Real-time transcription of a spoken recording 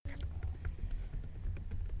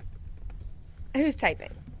Who's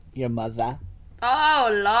typing? Your mother. Oh,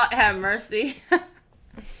 Lord have mercy.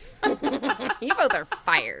 You both are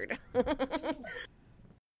fired.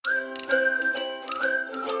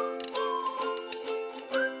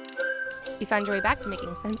 You found your way back to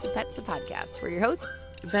Making Sense of Pets, a podcast. We're your hosts.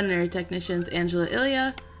 Veterinary technicians Angela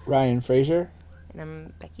Ilya, Ryan Fraser. And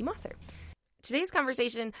I'm Becky Mosser. Today's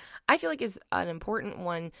conversation, I feel like, is an important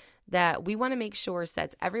one that we want to make sure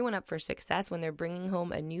sets everyone up for success when they're bringing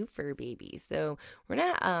home a new fur baby. So we're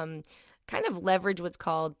going to kind of leverage what's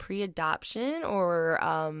called pre-adoption or,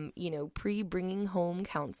 pre-bringing home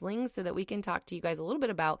counseling so that we can talk to you guys a little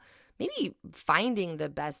bit about maybe finding the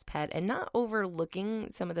best pet and not overlooking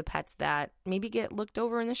some of the pets that maybe get looked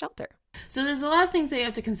over in the shelter. So there's a lot of things that you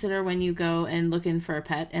have to consider when you go and looking for a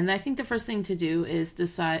pet. And I think the first thing to do is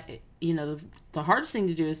decide, the hardest thing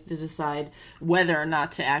to do is to decide whether or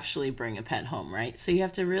not to actually bring a pet home, right? So you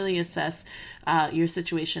have to really assess your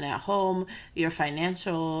situation at home, your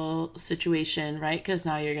financial situation, right? Because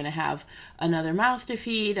now you're going to have another mouth to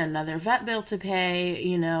feed, another vet bill to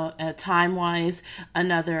pay, time-wise,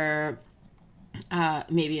 another...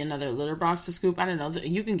 maybe another litter box to scoop. I don't know.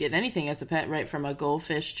 You can get anything as a pet, right? From a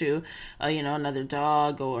goldfish to, another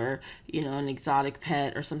dog or, an exotic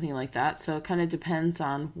pet or something like that. So it kind of depends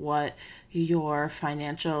on what your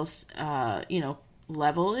financial,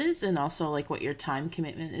 level is and also like what your time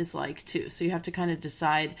commitment is like too. So you have to kind of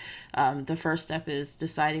decide. The first step is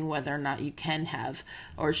deciding whether or not you can have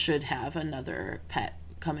or should have another pet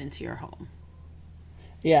come into your home.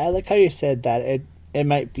 Yeah, I like how you said that it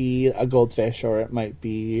might be a goldfish or it might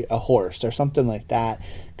be a horse or something like that,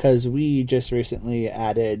 because we just recently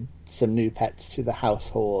added some new pets to the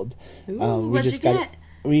household. Ooh, what'd you get?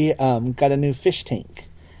 We got a new fish tank.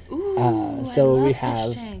 Ooh, so we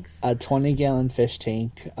have a 20-gallon fish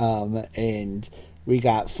tank, and we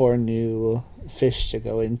got 4 new fish to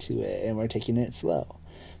go into it, and we're taking it slow.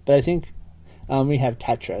 But I think we have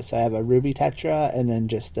tetras. So I have a ruby tetra and then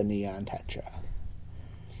just the neon tetra.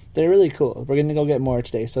 They're really cool. We're going to go get more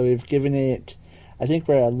today. So we've given it, I think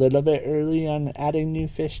we're a little bit early on adding new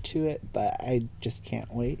fish to it, but I just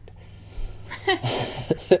can't wait.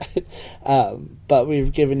 But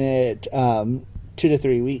we've given it 2 to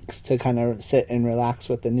 3 weeks to kind of sit and relax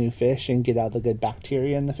with the new fish and get all the good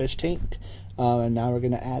bacteria in the fish tank. And now we're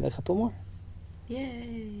going to add a couple more.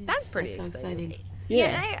 Yay. That's pretty exciting. Yeah,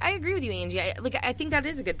 and I agree with you, Angie. I think that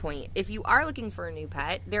is a good point. If you are looking for a new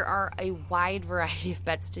pet, there are a wide variety of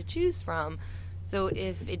pets to choose from. So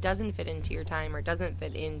if it doesn't fit into your time or doesn't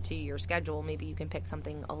fit into your schedule, maybe you can pick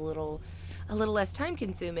something a little less time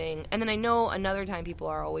consuming. And then I know another time people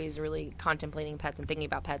are always really contemplating pets and thinking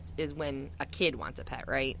about pets is when a kid wants a pet,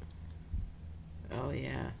 right? Oh,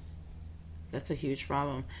 yeah. That's a huge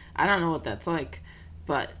problem. I don't know what that's like,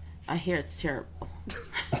 but I hear it's terrible.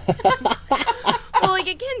 Well, it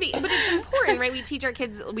can be, but it's important, right? We teach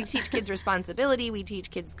kids responsibility. We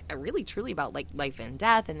teach kids really truly about life and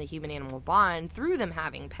death and the human-animal bond through them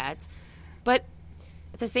having pets. But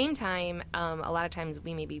at the same time, a lot of times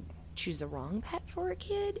we maybe choose the wrong pet for a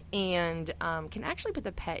kid and can actually put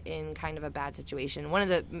the pet in kind of a bad situation. One of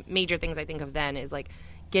the major things I think of then is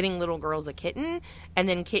getting little girls a kitten, and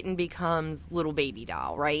then kitten becomes little baby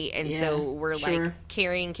doll, right? And so we're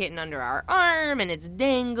carrying kitten under our arm, and it's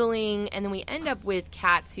dangling, and then we end up with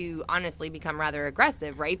cats who honestly become rather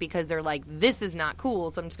aggressive, right? Because they're like, this is not cool,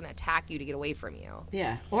 so I'm just going to attack you to get away from you.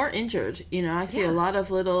 Yeah, or injured. I see a lot of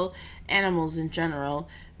little animals in general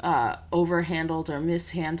overhandled or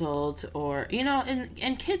mishandled, or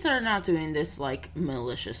and kids are not doing this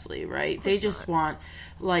maliciously, right? They just want,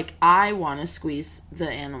 I want to squeeze the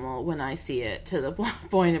animal when I see it to the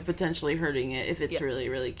point of potentially hurting it if it's really,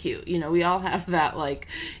 really cute. We all have that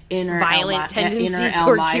inner violent tendency inner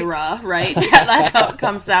toward Elmira, cute. Right? that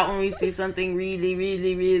comes out when we see something really,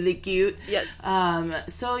 really, really cute. Yes.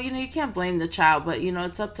 So you can't blame the child, but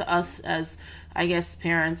it's up to us as, I guess,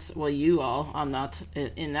 parents, well, you all, I'm not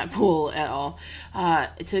in that pool at all,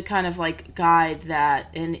 to kind of guide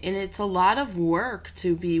that. And it's a lot of work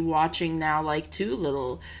to be watching now, 2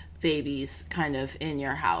 little babies kind of in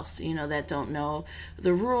your house, that don't know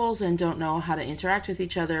the rules and don't know how to interact with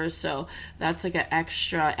each other. So that's an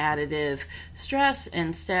extra additive stress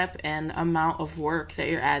and step and amount of work that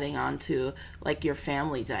you're adding on to your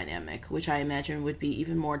family dynamic, which I imagine would be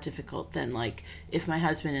even more difficult than if my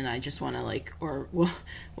husband and I just want to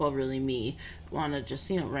really me want to just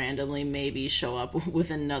randomly maybe show up with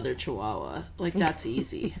another chihuahua. That's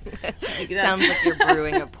easy. Sounds like you're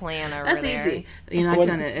brewing a plan over that's there. Easy. I've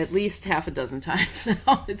done it at least half a dozen times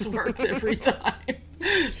now. It's worked every time.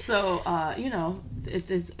 So it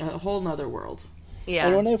is a whole nother world. Yeah.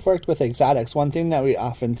 And when I've worked with exotics, one thing that we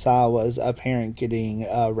often saw was a parent getting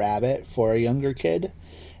a rabbit for a younger kid.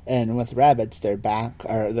 And with rabbits, their back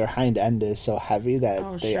or their hind end is so heavy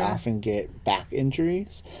that they often get back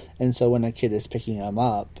injuries. And so when a kid is picking them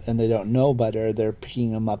up and they don't know better, they're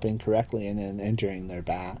picking them up incorrectly and then injuring their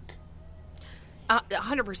back.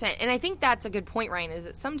 100%. And I think that's a good point, Ryan, is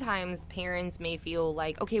that sometimes parents may feel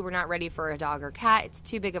like, okay, we're not ready for a dog or cat. It's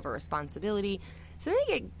too big of a responsibility. So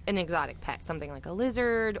they get an exotic pet, something like a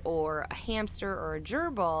lizard or a hamster or a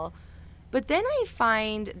gerbil. But then I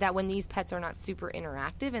find that when these pets are not super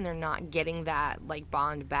interactive and they're not getting that like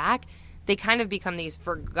bond back, they kind of become these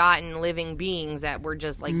forgotten living beings that we're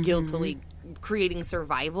just like guiltily creating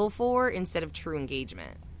survival for instead of true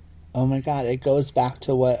engagement. Oh my God, it goes back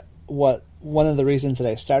to what one of the reasons that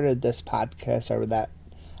I started this podcast, or that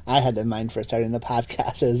I had in mind for starting the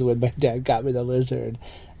podcast, is when my dad got me the lizard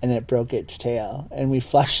and it broke its tail and we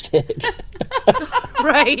flushed it.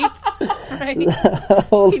 Right.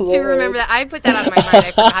 Oh, me too, remember that. I put that on my mind.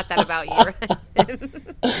 I forgot that about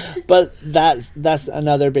you. But that's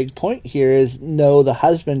another big point here, is know the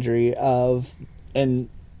husbandry of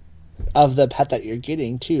the pet that you're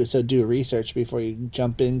getting too. So do research before you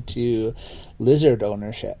jump into lizard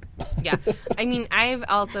ownership. Yeah. I mean, I've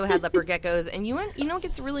also had leopard geckos, and you know what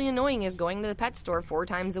gets really annoying is going to the pet store 4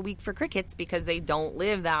 times a week for crickets, because they don't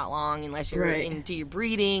live that long unless you're into your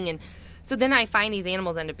breeding. And so then I find these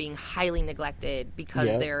animals end up being highly neglected because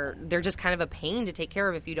they're just kind of a pain to take care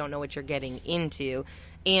of if you don't know what you're getting into.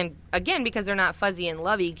 And again, because they're not fuzzy and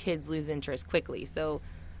lovey, kids lose interest quickly. So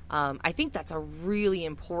I think that's a really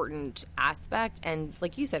important aspect. And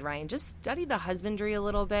like you said, Ryan, just study the husbandry a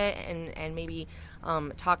little bit and maybe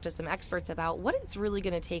talk to some experts about what it's really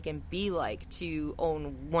going to take and be like to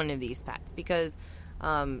own one of these pets, because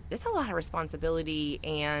it's a lot of responsibility.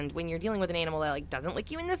 And when you're dealing with an animal that like doesn't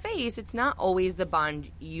lick you in the face, it's not always the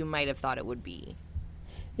bond you might have thought it would be.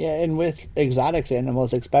 Yeah, and with exotics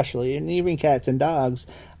animals especially, and even cats and dogs,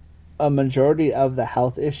 a majority of the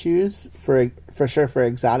health issues for sure for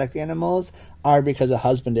exotic animals are because of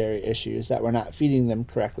husbandry issues, that we're not feeding them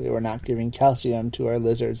correctly, we're not giving calcium to our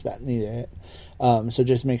lizards that need it. So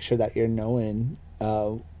just make sure that you're knowing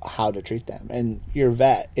how to treat them, and your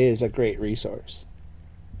vet is a great resource.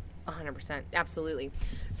 100%, absolutely.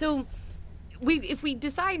 So if we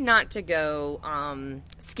decide not to go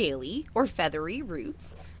scaly or feathery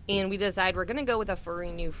routes, and we decide we're going to go with a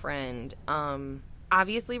furry new friend,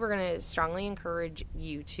 obviously, we're going to strongly encourage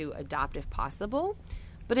you to adopt if possible.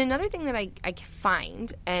 But another thing that I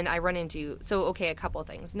find and I run into, a couple of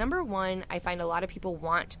things. Number one, I find a lot of people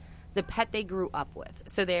want the pet they grew up with.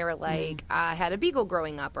 So they're like, I had a beagle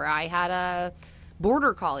growing up, or I had a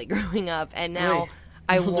border collie growing up, and now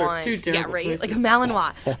I want, like a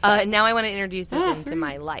Malinois. Now I want to introduce this into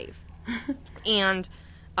my life. And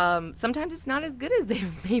sometimes it's not as good as they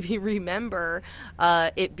maybe remember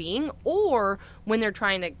it being, or when they're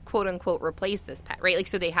trying to quote unquote replace this pet, right? Like,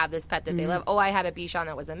 so they have this pet that they love. Oh, I had a Bichon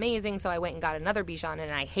that was amazing, so I went and got another Bichon,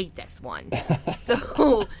 and I hate this one.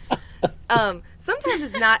 So sometimes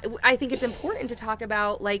it's not. I think it's important to talk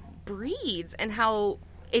about like breeds and how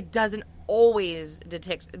it doesn't always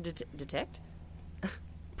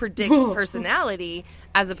predict personality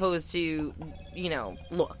as opposed to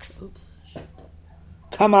looks. Oops.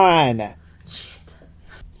 Come on.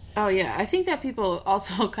 Oh, yeah. I think that people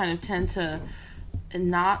also kind of tend to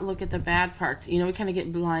not look at the bad parts. We kind of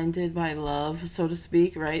get blinded by love, so to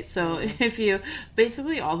speak, right? So if you,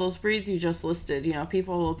 basically all those breeds you just listed,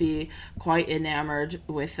 people will be quite enamored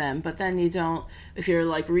with them, but then you don't, if you're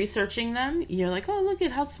like researching them, you're like, oh, look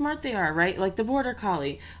at how smart they are, right? Like the border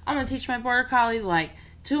collie. I'm going to teach my border collie like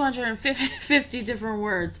 250 different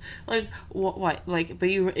words, like what, like, but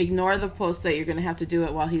you ignore the post that you're gonna have to do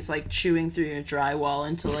it while he's like chewing through your drywall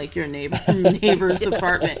into like your neighbor's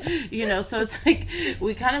apartment, so it's like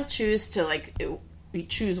we kind of choose to like we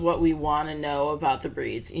choose what we want to know about the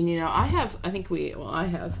breeds. And I have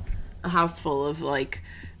a house full of like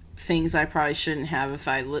things I probably shouldn't have if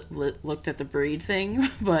I looked at the breed thing,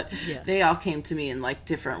 but they all came to me in like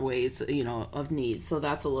different ways, of needs. So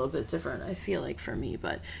that's a little bit different, I feel like, for me.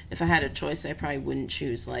 But if I had a choice, I probably wouldn't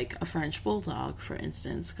choose like a French Bulldog, for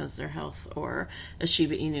instance, because their health, or a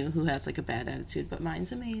Shiba Inu who has like a bad attitude, but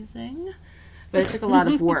mine's amazing. But it took a lot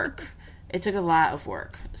of work.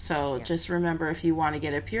 So just remember, if you want to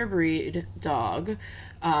get a pure breed dog,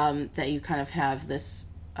 that you kind of have this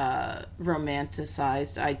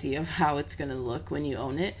romanticized idea of how it's going to look when you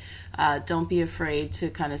own it. Don't be afraid to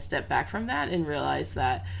kind of step back from that and realize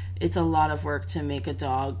that it's a lot of work to make a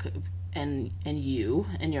dog and you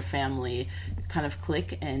and your family kind of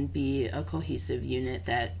click and be a cohesive unit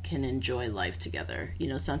that can enjoy life together. You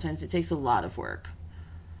know, sometimes it takes a lot of work.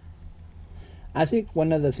 I think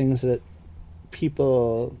one of the things that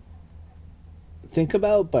people think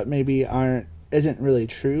about but maybe isn't really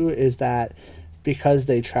true is that because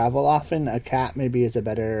they travel often, a cat maybe is a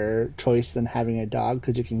better choice than having a dog,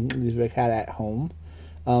 because you can leave a cat at home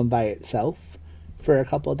by itself for a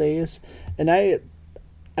couple of days. And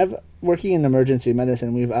I've working in emergency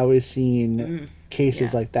medicine, we've always seen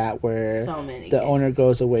cases like that where the owner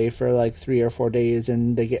goes away for like 3 or 4 days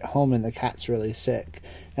and they get home and the cat's really sick.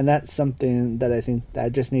 And that's something that I think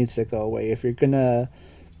that just needs to go away. If you're gonna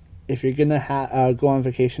go on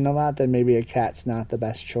vacation a lot, then maybe a cat's not the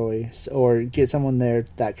best choice, or get someone there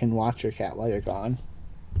that can watch your cat while you're gone.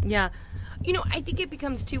 Yeah. You know, I think it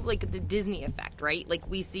becomes too like the Disney effect, right? Like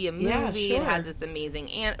we see a movie, it has this amazing,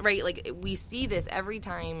 right? Like we see this every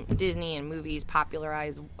time Disney and movies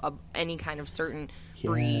popularize any kind of certain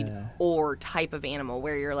breed or type of animal,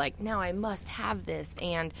 where you're like, now I must have this,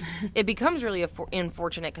 and it becomes really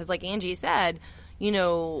unfortunate because, like Angie said, you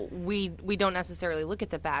know, we don't necessarily look at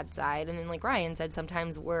the bad side, and then like Ryan said,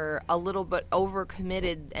 sometimes we're a little bit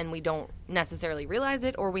overcommitted and we don't necessarily realize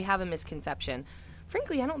it, or we have a misconception.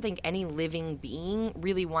 Frankly, I don't think any living being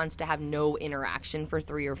really wants to have no interaction for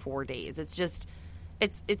 3 or 4 days. It's just,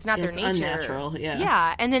 it's not their nature. It's unnatural, yeah.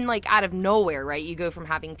 Yeah, and then like out of nowhere, right, you go from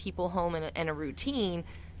having people home and a routine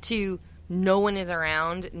to no one is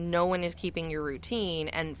around, no one is keeping your routine,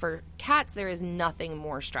 and for cats, there is nothing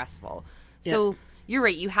more stressful. So you're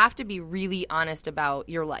right, you have to be really honest about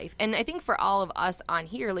your life. And I think for all of us on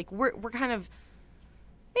here, like we're kind of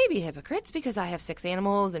maybe hypocrites because I have 6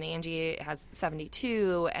 animals and Angie has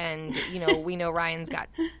 72, and you know, we know Ryan's got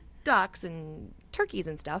ducks and turkeys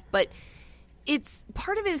and stuff, but it's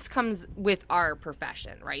part of this comes with our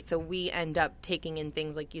profession, right? So we end up taking in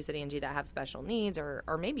things like you said, Angie, that have special needs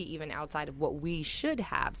or maybe even outside of what we should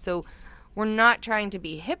have. So we're not trying to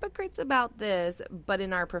be hypocrites about this, but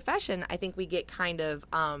in our profession, I think we get kind of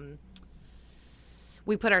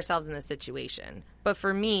we put ourselves in this situation. But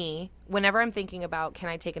for me, whenever I'm thinking about can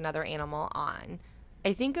I take another animal on,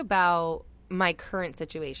 I think about my current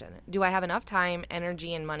situation. Do I have enough time,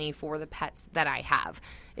 energy, and money for the pets that I have?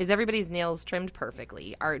 Is everybody's nails trimmed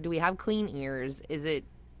perfectly? Do we have clean ears?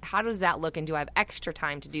 How does that look? And do I have extra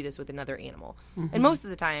time to do this with another animal? Mm-hmm. And most of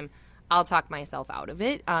the time, I'll talk myself out of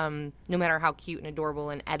it, no matter how cute and adorable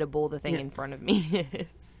and edible the thing in front of me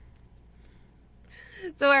is.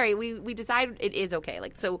 So, all right, we decide it is okay.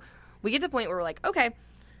 Like, so we get to the point where we're like, okay,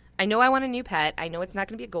 I know I want a new pet. I know it's not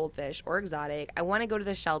going to be a goldfish or exotic. I want to go to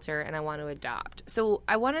the shelter and I want to adopt. So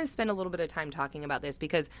I want to spend a little bit of time talking about this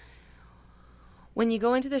because when you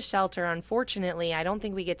go into the shelter, unfortunately, I don't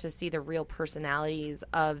think we get to see the real personalities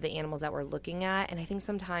of the animals that we're looking at. And I think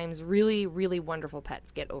sometimes really, really wonderful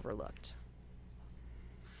pets get overlooked.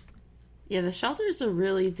 Yeah, the shelter is a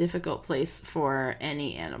really difficult place for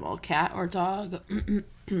any animal, cat or dog.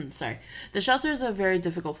 Sorry. The shelter is a very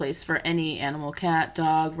difficult place for any animal, cat,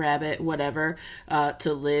 dog, rabbit, whatever,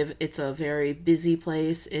 to live. It's a very busy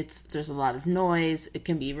place. There's a lot of noise. It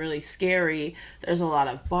can be really scary. There's a lot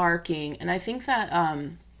of barking. And I think that,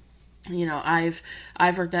 you know, I've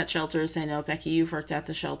worked at shelters. I know, Becky, you've worked at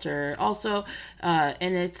the shelter also.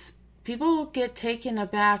 And people get taken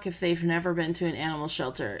aback if they've never been to an animal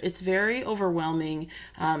shelter. It's very overwhelming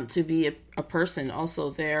to be a person also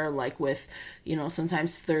there, like with, you know,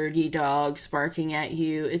 sometimes 30 dogs barking at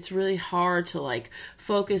you. It's really hard to like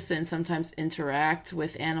focus and sometimes interact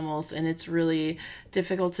with animals, and it's really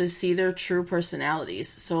difficult to see their true personalities.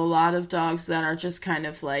 So a lot of dogs that are just kind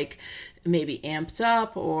of like maybe amped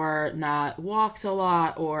up or not walked a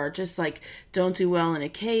lot or just like don't do well in a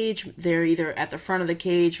cage, they're either at the front of the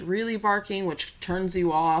cage really barking, which turns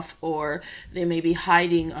you off, or they may be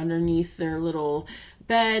hiding underneath their little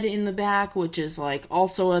bed in the back, which is like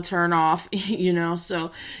also a turn off, you know.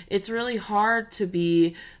 So it's really hard to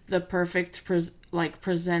be the perfect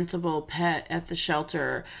presentable pet at the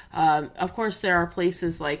shelter. Of course, there are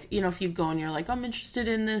places like, you know, if you go and you're like, I'm interested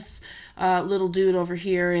in this little dude over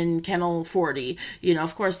here in kennel 40, you know,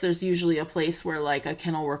 of course, there's usually a place where like a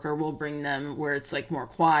kennel worker will bring them where it's like more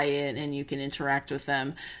quiet and you can interact with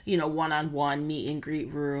them, you know, one-on-one meet and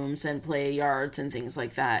greet rooms and play yards and things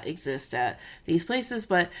like that exist at these places.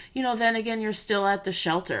 But, you know, then again, you're still at the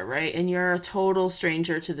shelter, right? And you're a total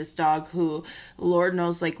stranger to this dog who, Lord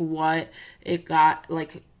knows, like, what it got,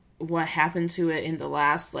 like, what happened to it in the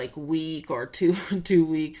last like week or 2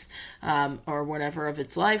 weeks or whatever of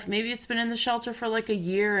its life. Maybe it's been in the shelter for like a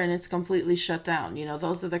year and it's completely shut down. You know,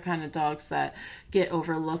 those are the kind of dogs that get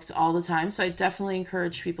overlooked all the time. So I definitely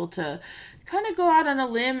encourage people to kind of go out on a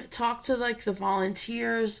limb, talk to like the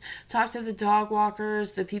volunteers, talk to the dog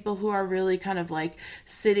walkers, the people who are really kind of like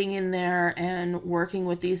sitting in there and working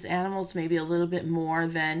with these animals, maybe a little bit more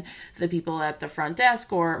than the people at the front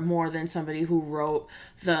desk or more than somebody who wrote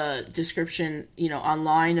the description, you know,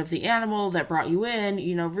 online of the animal that brought you in.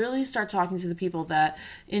 You know, really start talking to the people that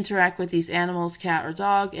interact with these animals, cat or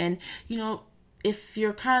dog. And, you know, if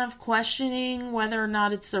you're kind of questioning whether or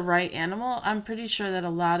not it's the right animal, I'm pretty sure that a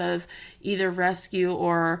lot of either rescue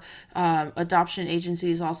or adoption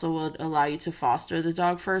agencies also would allow you to foster the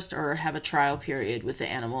dog first or have a trial period with the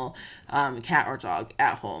animal, cat or dog,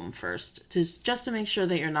 at home first, just to make sure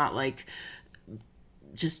that you're not like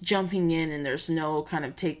just jumping in and there's no kind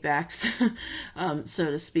of take backs,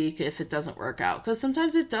 so to speak, if it doesn't work out. Because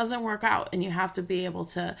sometimes it doesn't work out and you have to be able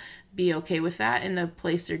to be okay with that. And the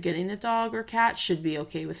place you're getting the dog or cat should be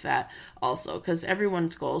okay with that also. Because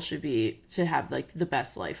everyone's goal should be to have like the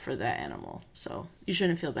best life for that animal. So you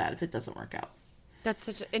shouldn't feel bad if it doesn't work out. That's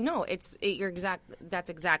such a, no, that's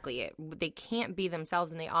exactly it. They can't be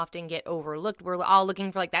themselves and they often get overlooked. We're all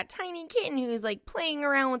looking for like that tiny kitten who's like playing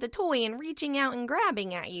around with a toy and reaching out and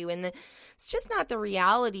grabbing at you. And it's just not the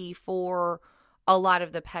reality for a lot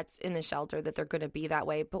of the pets in the shelter that they're going to be that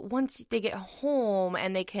way. But once they get home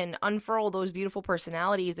and they can unfurl those beautiful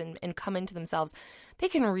personalities and come into themselves, they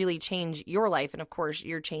can really change your life. And of course,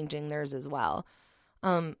 you're changing theirs as well.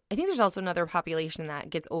 I think there's also another population that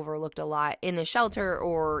gets overlooked a lot in the shelter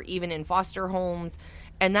or even in foster homes,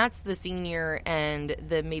 and that's the senior and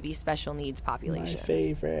the maybe special needs population. My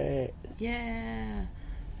favorite. Yeah.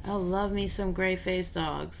 I love me some gray-faced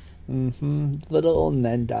dogs. Mm-hmm. Little old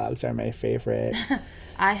men dogs are my favorite.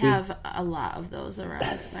 I have a lot of those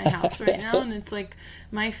around my house right now, and it's like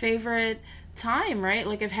my favorite time, right?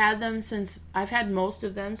 Like I've had most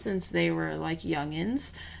of them since they were like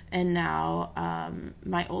youngins. And now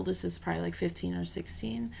my oldest is probably like 15 or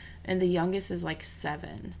 16, and the youngest is like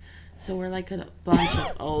 7. So we're like a bunch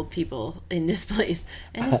of old people in this place.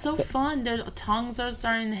 And it's so fun. Their tongues are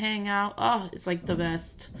starting to hang out. Oh, it's like the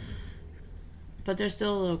best. But they're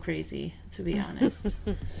still a little crazy, to be honest.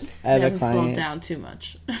 I have haven't slowed down too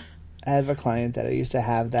much. I have a client that I used to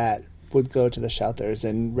have that would go to the shelters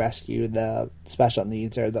and rescue the special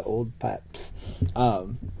needs or the old pups.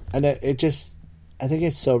 And it just... I think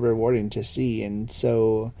it's so rewarding to see and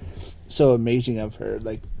so amazing of her.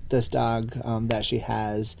 Like this dog that she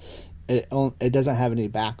has, it doesn't have any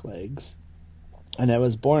back legs, and it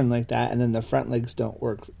was born like that. And then the front legs don't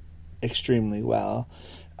work extremely well.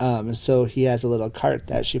 So he has a little cart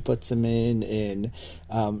that she puts him in, and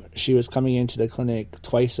she was coming into the clinic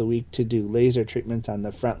twice a week to do laser treatments on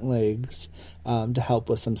the front legs to help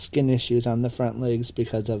with some skin issues on the front legs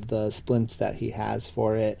because of the splints that he has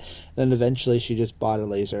for it. Then eventually she just bought a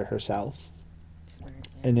laser herself. Smart,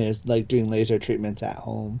 yeah. And is like doing laser treatments at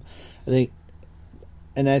home. I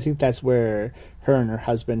think that's where her and her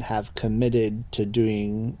husband have committed to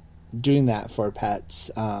doing that for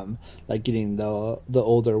pets, like getting the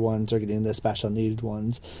older ones or getting the special needed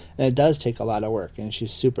ones. And it does take a lot of work, and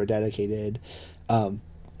she's super dedicated.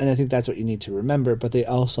 And I think that's what you need to remember, but they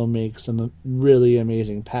also make some really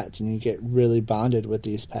amazing pets, and you get really bonded with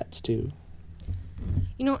these pets too.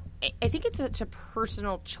 You know, I think it's such a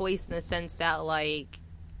personal choice in the sense that, like,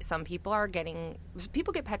 some people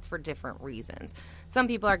get pets for different reasons. Some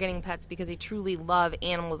people are getting pets because they truly love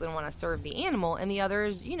animals and want to serve the animal, and the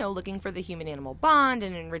others, you know, looking for the human-animal bond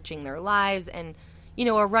and enriching their lives and, you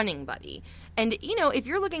know, a running buddy. And, you know, if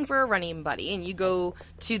you're looking for a running buddy and you go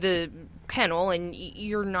to the kennel and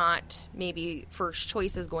you're not, maybe first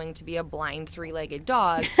choice is going to be a blind 3-legged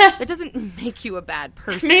dog, that doesn't make you a bad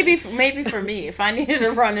person. Maybe for me, if I needed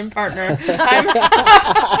a running partner,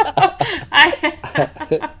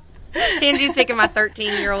 Angie's taking my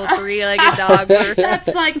 13-year-old 3-legged dog.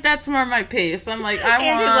 That's more my pace. I'm like,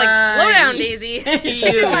 Angie's like, slow down, Daisy.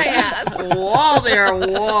 You, my ass. Whoa there,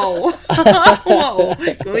 whoa. Whoa.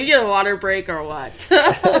 Can we get a water break or what? So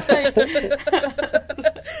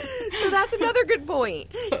that's another good point.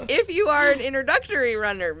 If you are an introductory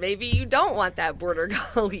runner, maybe you don't want that border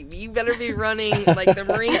collie. You better be running like the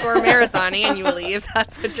Marine Corps Marathon annually if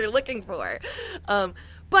that's what you're looking for.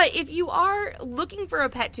 But if you are looking for a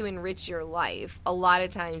pet to enrich your life, a lot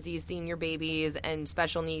of times these senior babies and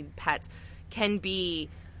special need pets can be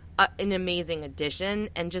an amazing addition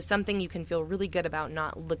and just something you can feel really good about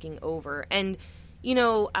not looking over. And, you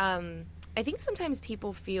know, I think sometimes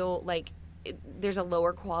people feel like there's a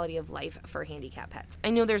lower quality of life for handicapped pets. I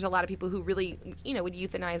know there's a lot of people who really, would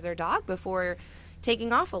euthanize their dog before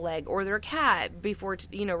taking off a leg, or their cat before,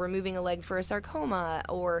 removing a leg for a sarcoma,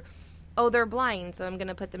 or, oh, they're blind, so I'm going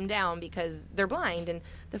to put them down because they're blind. And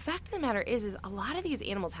the fact of the matter is a lot of these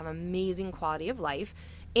animals have amazing quality of life,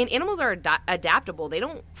 and animals are adaptable. They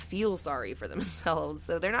don't feel sorry for themselves,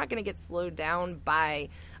 so they're not going to get slowed down by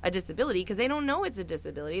a disability because they don't know it's a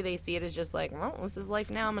disability. They see it as just like, well, this is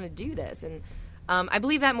life now. I'm going to do this. And I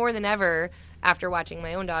believe that more than ever after watching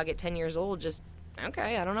my own dog at 10 years old just,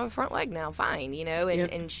 okay, I don't have a front leg now, fine,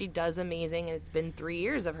 and she does amazing, and it's been 3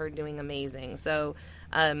 years of her doing amazing. So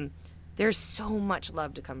there's so much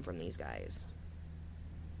love to come from these guys.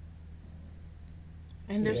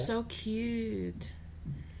 And they're so cute.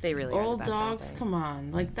 They really are. Old the best, dogs, come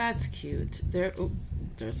on. Like, that's cute.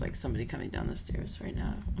 There's like somebody coming down the stairs right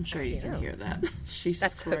now. I'm sure you can hear that.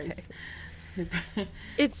 Jesus Christ. Okay.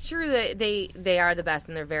 It's true that they are the best,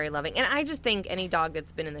 and they're very loving. And I just think any dog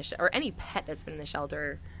that's been in the or any pet that's been in the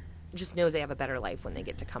shelter just knows they have a better life when they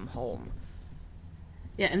get to come home.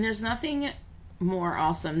 Yeah, and there's nothing more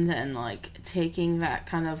awesome than like taking that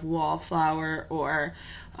kind of wallflower or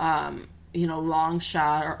long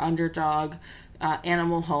shot or underdog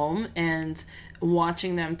animal home and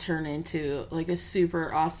watching them turn into like a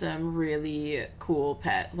super awesome, really cool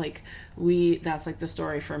pet. Like that's like the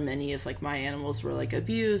story for many of like my animals were like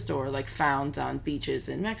abused or like found on beaches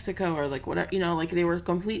in Mexico or like whatever, like they were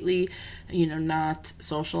completely, not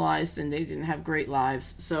socialized and they didn't have great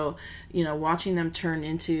lives. So, watching them turn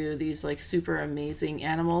into these like super amazing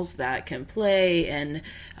animals that can play and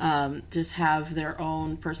just have their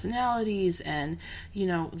own personalities and,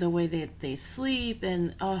 the way they sleep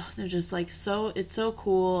and they're just like it's so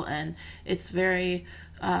cool and it's very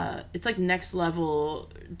it's like next level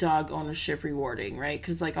dog ownership rewarding, right?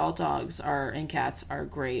 Because like all dogs and cats are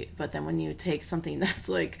great, but then when you take something that's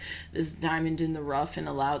like this diamond in the rough and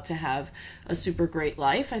allowed to have a super great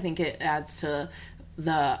life, I think it adds to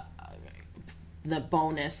the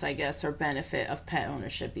bonus, I guess, or benefit of pet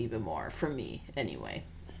ownership even more, for me anyway.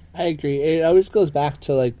 I agree. It always goes back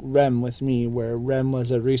to like Rem with me, where Rem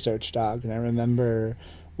was a research dog, and I remember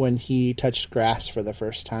when he touched grass for the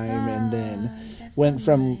first time and then went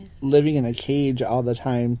from living in a cage all the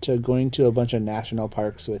time to going to a bunch of national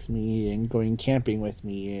parks with me and going camping with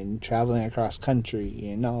me and traveling across country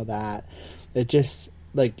and all that. It just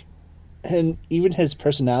like, and even his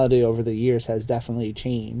personality over the years has definitely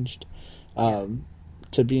changed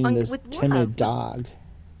to being this timid dog.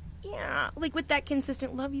 Yeah, like with that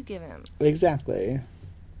consistent love you give him. Exactly.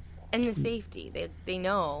 And the safety. They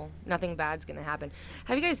know nothing bad's going to happen.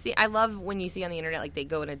 Have you guys seen, I love when you see on the internet, like they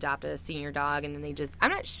go and adopt a senior dog and then they just, I'm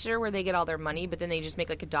not sure where they get all their money, but then they just make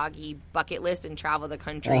like a doggy bucket list and travel the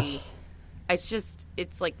country.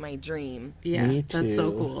 It's like my dream. Yeah, that's so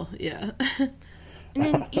cool. Yeah.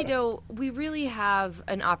 And then, we really have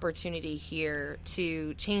an opportunity here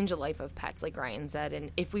to change the life of pets, like Ryan said.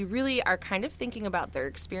 And if we really are kind of thinking about their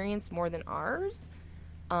experience more than ours,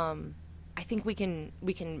 I think we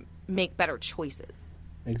can make better choices.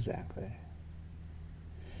 Exactly.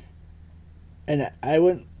 And I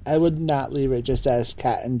would not leave it just as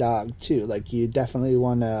cat and dog too. Like you definitely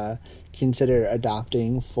want to consider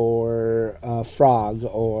adopting for frog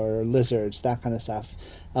or lizards, that kind of stuff.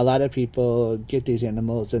 A lot of people get these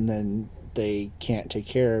animals and then they can't take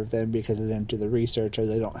care of them because they didn't do the research or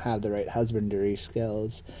they don't have the right husbandry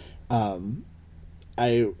skills.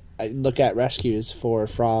 I look at rescues for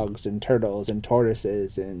frogs and turtles and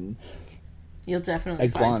tortoises and you'll definitely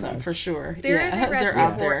iguanas. Find some for sure. There is a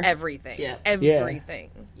rescue for everything. Yeah.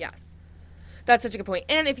 Everything. Yeah. Yes. That's such a good point.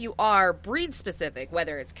 And if you are breed specific,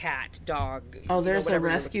 whether it's cat, dog, there's a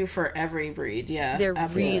rescue for every breed. Yeah, there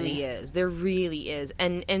really is. There really is.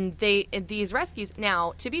 And these rescues.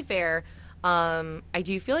 Now, to be fair, I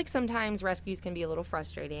do feel like sometimes rescues can be a little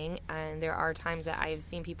frustrating, and there are times that I've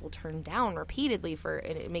seen people turn down repeatedly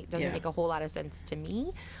and it doesn't make a whole lot of sense to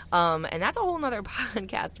me. And that's a whole nother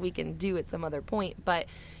podcast we can do at some other point, but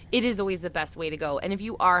it is always the best way to go. And if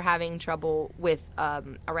you are having trouble with a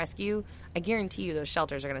rescue, I guarantee you those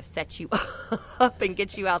shelters are going to set you up and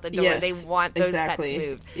get you out the door. Yes, they want those pets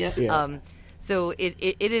moved. Yep. Yeah. So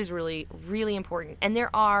it is really, really important. And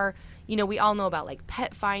there are, we all know about like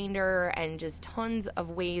Pet Finder and just tons of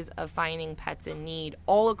ways of finding pets in need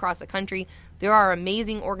all across the country. There are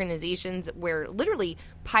amazing organizations where literally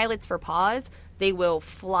Pilots for Paws, they will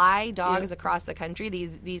fly dogs across the country.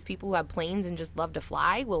 These people who have planes and just love to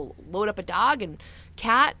fly will load up a dog and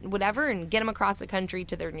cat, whatever, and get them across the country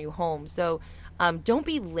to their new home. So Don't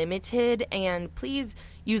be limited, and please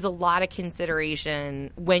use a lot of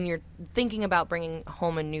consideration when you're thinking about bringing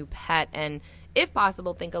home a new pet. And if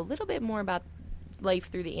possible, think a little bit more about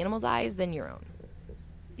life through the animal's eyes than your own.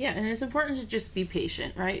 Yeah, and it's important to just be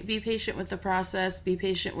patient, right? Be patient with the process, be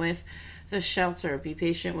patient with the shelter, be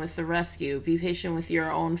patient with the rescue, be patient with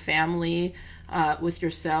your own family, with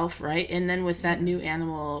yourself, right? And then with that new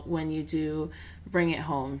animal when you do bring it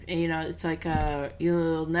home. And, you know, it's like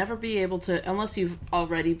you'll never be able to, unless you've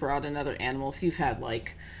already brought another animal, if you've had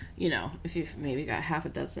like, you know, if you've maybe got half a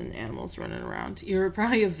dozen animals running around, you're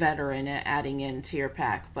probably a veteran at adding into your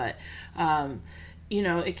pack. But, you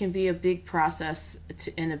know, it can be a big process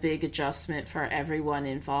and a big adjustment for everyone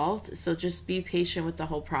involved. So just be patient with the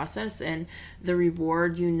whole process, and the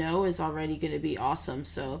reward, you know, is already going to be awesome.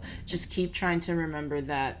 So just keep trying to remember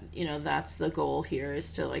that, you know, that's the goal here,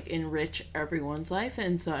 is to like enrich everyone's life.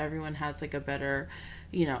 And so everyone has like a better,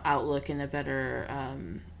 you know, outlook and a better,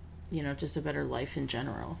 you know, just a better life in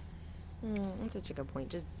general. That's such a good point.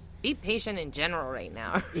 Just be patient in general right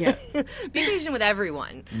now. Yeah. Be patient with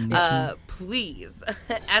everyone, please,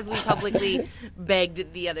 as we publicly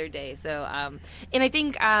begged the other day. So, and I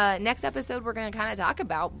think next episode we're going to kind of talk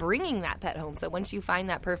about bringing that pet home. So once you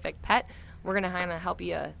find that perfect pet, we're going to kind of help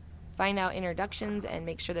you find out introductions and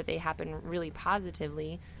make sure that they happen really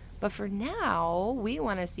positively. But for now, we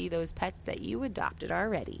want to see those pets that you adopted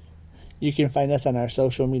already. You can find us on our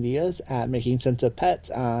social medias at Making Sense of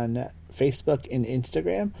Pets on Facebook and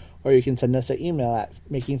Instagram, or you can send us an email at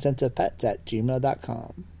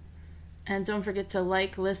makingsenseofpets@gmail.com. And don't forget to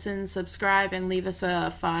like, listen, subscribe, and leave us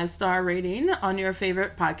a 5-star rating on your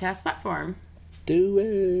favorite podcast platform. Do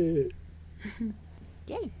it.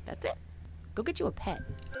 Yay, that's it. Go get you a pet.